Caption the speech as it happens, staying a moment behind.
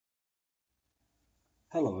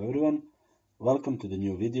Hello everyone, welcome to the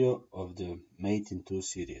new video of the Mate in 2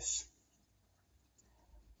 series.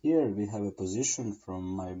 Here we have a position from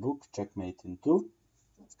my book Checkmate in 2,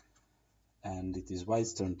 and it is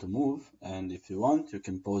White's turn to move, and if you want you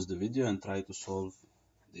can pause the video and try to solve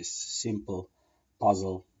this simple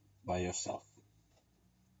puzzle by yourself.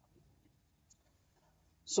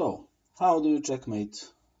 So, how do you checkmate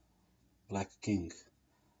Black King?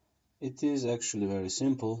 It is actually very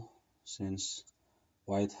simple, since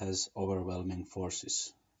White has overwhelming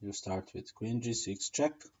forces. You start with Queen G6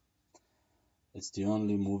 check. It's the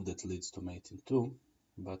only move that leads to mate in 2,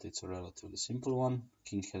 but it's a relatively simple one.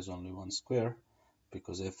 King has only one square,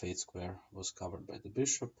 because f8 square was covered by the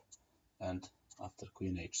bishop, and after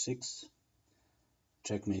Queen h6,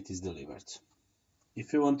 checkmate is delivered.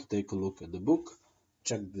 If you want to take a look at the book,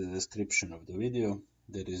 check the description of the video,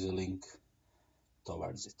 there is a link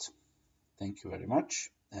towards it. Thank you very much,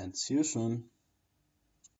 and see you soon.